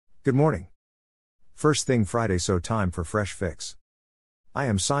Good morning. First thing Friday, so time for Fresh Fix. I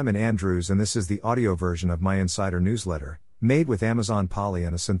am Simon Andrews and this is the audio version of my insider newsletter, made with Amazon Polly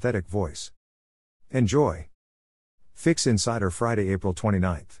and a synthetic voice. Enjoy. Fix Insider Friday, April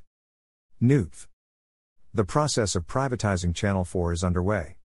 29th. Newth. The process of privatizing Channel 4 is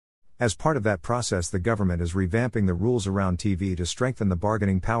underway. As part of that process, the government is revamping the rules around TV to strengthen the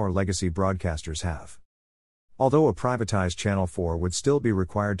bargaining power legacy broadcasters have. Although a privatized Channel 4 would still be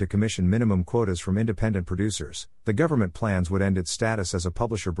required to commission minimum quotas from independent producers, the government plans would end its status as a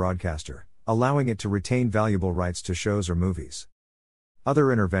publisher broadcaster, allowing it to retain valuable rights to shows or movies.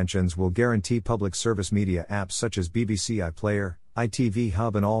 Other interventions will guarantee public service media apps such as BBC iPlayer, ITV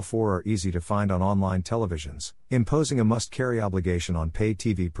Hub and All 4 are easy to find on online televisions, imposing a must-carry obligation on pay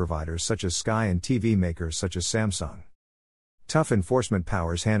TV providers such as Sky and TV makers such as Samsung. Tough enforcement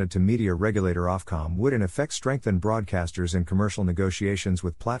powers handed to media regulator Ofcom would in effect strengthen broadcasters in commercial negotiations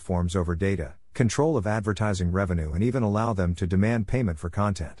with platforms over data, control of advertising revenue and even allow them to demand payment for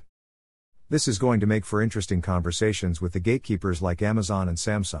content. This is going to make for interesting conversations with the gatekeepers like Amazon and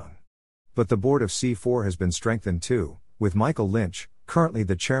Samsung. But the board of C4 has been strengthened too, with Michael Lynch, currently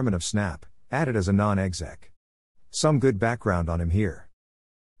the chairman of Snap, added as a non-exec. Some good background on him here.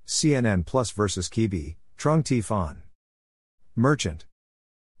 CNN Plus vs Qibi, Trung T. Phan. Merchant.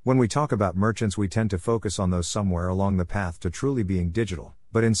 When we talk about merchants, we tend to focus on those somewhere along the path to truly being digital,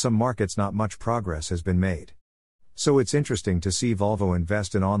 but in some markets not much progress has been made. So it's interesting to see Volvo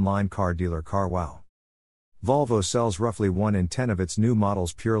invest in online car dealer CarWow. Volvo sells roughly 1 in 10 of its new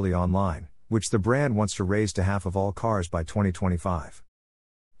models purely online, which the brand wants to raise to half of all cars by 2025.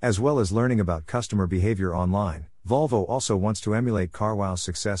 As well as learning about customer behavior online, Volvo also wants to emulate CarWow's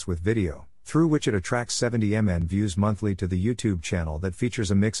success with video, through which it attracts 70 million views monthly to the YouTube channel that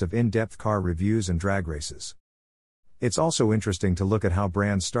features a mix of in-depth car reviews and drag races. It's also interesting to look at how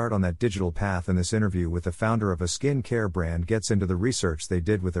brands start on that digital path. In this interview with the founder of a skin care brand gets into the research they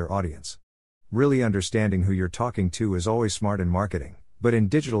did with their audience. Really understanding who you're talking to is always smart in marketing, but in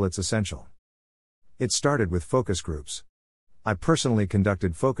digital it's essential. It started with focus groups. I personally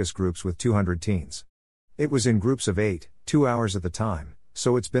conducted focus groups with 200 teens. It was in groups of 8, 2 hours at the time,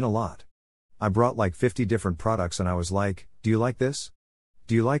 so it's been a lot. I brought like 50 different products and I was like, do you like this?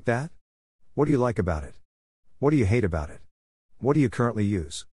 Do you like that? What do you like about it? What do you hate about it? What do you currently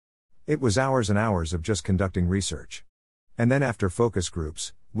use? It was hours and hours of just conducting research. And then after focus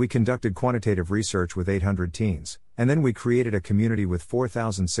groups, we conducted quantitative research with 800 teens, and then we created a community with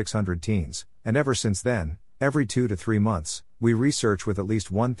 4,600 teens, and ever since then, every 2 to 3 months, we research with at least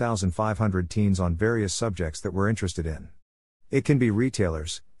 1,500 teens on various subjects that we're interested in. It can be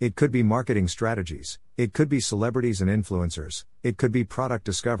retailers, it could be marketing strategies, it could be celebrities and influencers, it could be product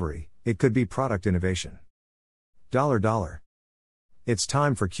discovery, it could be product innovation. $. It's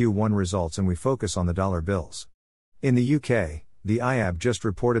time for Q1 results and we focus on the dollar bills. In the UK, the IAB just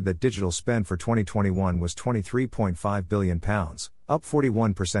reported that digital spend for 2021 was £23.5 billion, up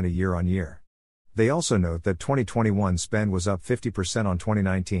 41% year-on-year. They also note that 2021 spend was up 50% on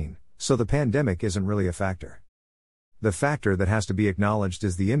 2019, so the pandemic isn't really a factor. The factor that has to be acknowledged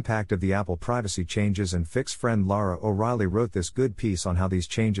is the impact of the Apple privacy changes, and Fix friend Laura O'Reilly wrote this good piece on how these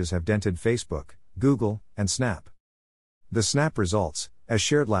changes have dented Facebook, Google, and Snap. The Snap results, as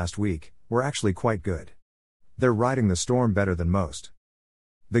shared last week, were actually quite good. They're riding the storm better than most.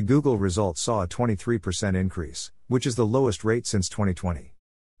 The Google results saw a 23% increase, which is the lowest rate since 2020.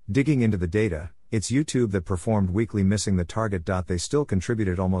 Digging into the data, it's YouTube that performed weakly, missing the target. They still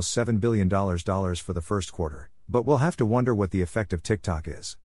contributed almost $7 billion for the first quarter, but we'll have to wonder what the effect of TikTok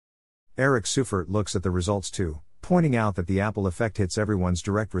is. Eric Seufert looks at the results too, pointing out that the Apple effect hits everyone's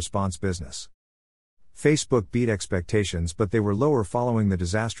direct response business. Facebook beat expectations, but they were lower following the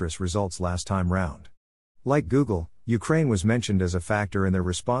disastrous results last time round. Like Google, Ukraine was mentioned as a factor in their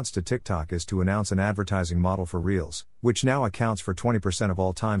response to TikTok is to announce an advertising model for Reels, which now accounts for 20% of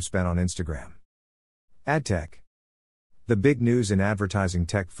all time spent on Instagram. AdTech. The big news in advertising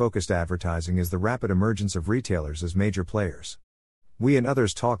tech-focused advertising is the rapid emergence of retailers as major players. We and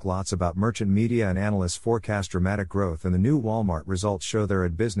others talk lots about merchant media, and analysts forecast dramatic growth, and the new Walmart results show their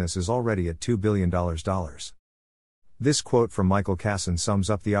ad business is already at $2 billion. This quote from Michael Kasson sums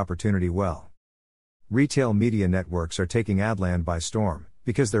up the opportunity well. Retail media networks are taking Adland by storm,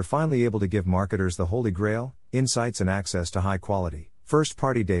 because they're finally able to give marketers the holy grail, insights and access to high-quality,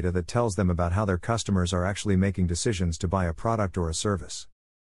 first-party data that tells them about how their customers are actually making decisions to buy a product or a service.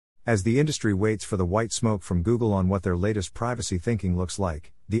 As the industry waits for the white smoke from Google on what their latest privacy thinking looks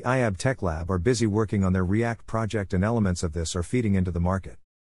like, the IAB Tech Lab are busy working on their React project, and elements of this are feeding into the market.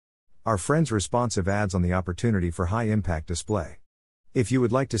 Our friends' responsive ads on the opportunity for high-impact display. If you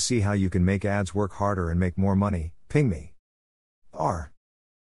would like to see how you can make ads work harder and make more money, ping me.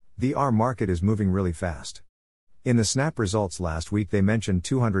 The AR market is moving really fast. In the Snap results last week they mentioned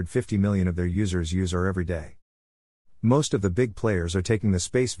 250 million of their users use AR every day. Most of the big players are taking the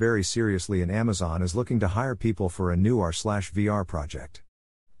space very seriously, and Amazon is looking to hire people for a new AR/VR project.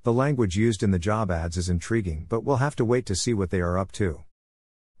 The language used in the job ads is intriguing, but we'll have to wait to see what they are up to.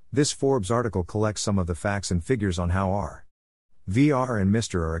 This Forbes article collects some of the facts and figures on how AR, VR and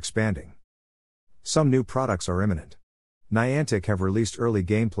MR are expanding. Some new products are imminent. Niantic have released early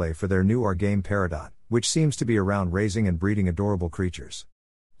gameplay for their new AR game Peridot, which seems to be around raising and breeding adorable creatures.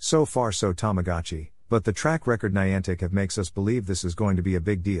 So far so Tamagotchi, but the track record Niantic have makes us believe this is going to be a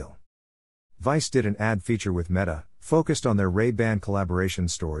big deal. Vice did an ad feature with Meta, focused on their Ray-Ban collaboration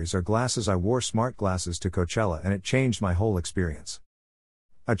stories or glasses. I wore smart glasses to Coachella and it changed my whole experience.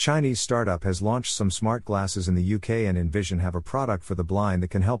 A Chinese startup has launched some smart glasses in the UK, and Envision have a product for the blind that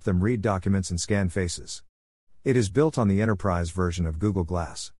can help them read documents and scan faces. It is built on the enterprise version of Google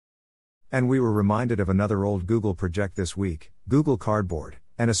Glass. And we were reminded of another old Google project this week, Google Cardboard,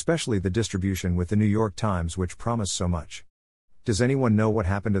 and especially the distribution with the New York Times, which promised so much. Does anyone know what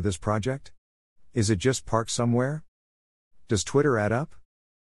happened to this project? Is it just parked somewhere? Does Twitter add up?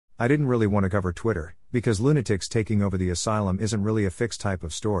 I didn't really want to cover Twitter, because lunatics taking over the asylum isn't really a fixed type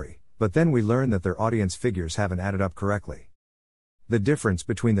of story, but then we learned that their audience figures haven't added up correctly. The difference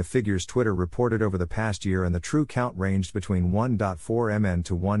between the figures Twitter reported over the past year and the true count ranged between 1.4 MN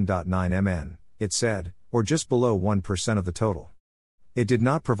to 1.9 MN, it said, or just below 1% of the total. It did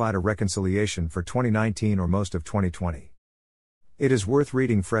not provide a reconciliation for 2019 or most of 2020. It is worth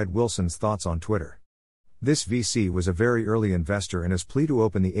reading Fred Wilson's thoughts on Twitter. This VC was a very early investor, and his plea to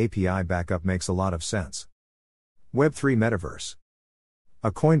open the API back up makes a lot of sense. Web3 Metaverse.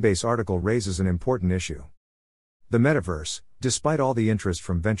 A Coinbase article raises an important issue. The metaverse, despite all the interest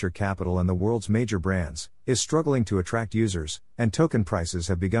from venture capital and the world's major brands, is struggling to attract users, and token prices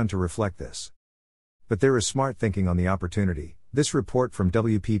have begun to reflect this. But there is smart thinking on the opportunity. This report from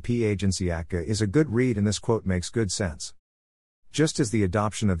WPP agency ACTA is a good read, and this quote makes good sense. Just as the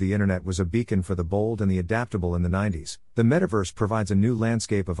adoption of the internet was a beacon for the bold and the adaptable in the 90s, the metaverse provides a new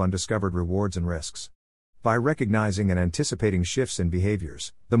landscape of undiscovered rewards and risks. By recognizing and anticipating shifts in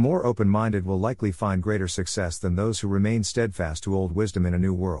behaviors, the more open-minded will likely find greater success than those who remain steadfast to old wisdom in a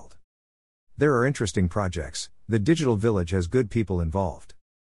new world. There are interesting projects. The Digital Village has good people involved.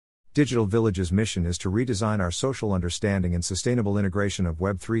 Digital Village's mission is to redesign our social understanding and sustainable integration of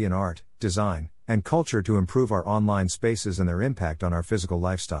Web3 in art, design, and culture to improve our online spaces and their impact on our physical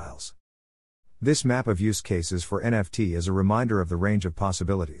lifestyles. This map of use cases for NFT is a reminder of the range of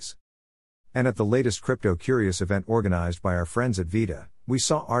possibilities. And at the latest Crypto Curious event organized by our friends at Vita, we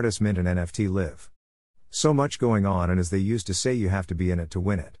saw artists mint an NFT live. So much going on, and as they used to say, you have to be in it to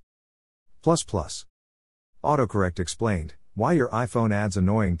win it. Autocorrect explained why your iPhone adds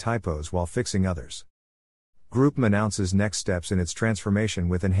annoying typos while fixing others. Groupem announces next steps in its transformation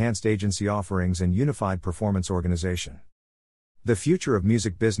with enhanced agency offerings and unified performance organization. The Future of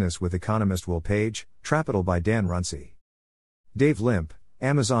Music Business with economist Will Page, Trapital by Dan Runcie. Dave Limp,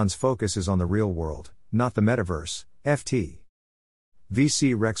 Amazon's focus is on the real world, not the metaverse, FT.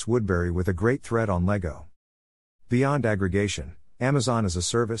 VC Rex Woodbury with a great thread on Lego. Beyond aggregation, Amazon as a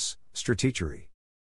service, Stratechery.